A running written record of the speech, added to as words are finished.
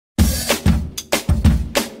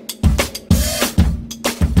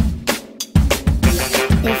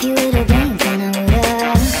If you would've blinked, then I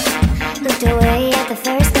would've looked away at the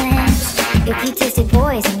first glance. If you tasted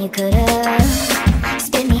poison, you could've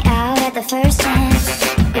spit me out at the first chance.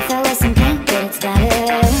 If I wasn't pink, but it's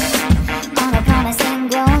better on a promising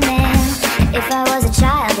grown man. If I was a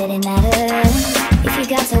child, didn't matter. If you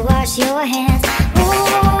got to wash your hands. Ooh,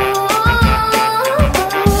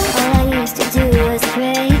 all I used to do was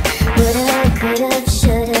pray. Would've, could've,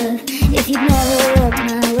 should've. If you'd never looked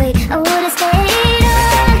my way, I would've stayed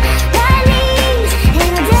on my knees.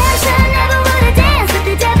 And I damn sure never would've danced with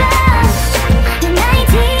the devil. You're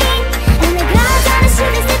 19, and the crowd's on the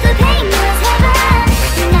street as if the pain was heaven.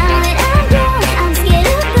 And now that I'm grown, I'm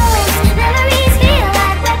scared of ghosts. Memories feel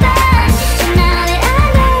like weapons. And now that I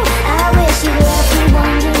know, I wish you left me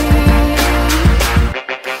wondering.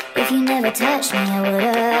 If you never touched me, I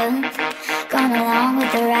would've gone along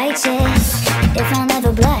with the righteous. If I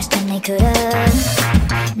never blushed, then they could've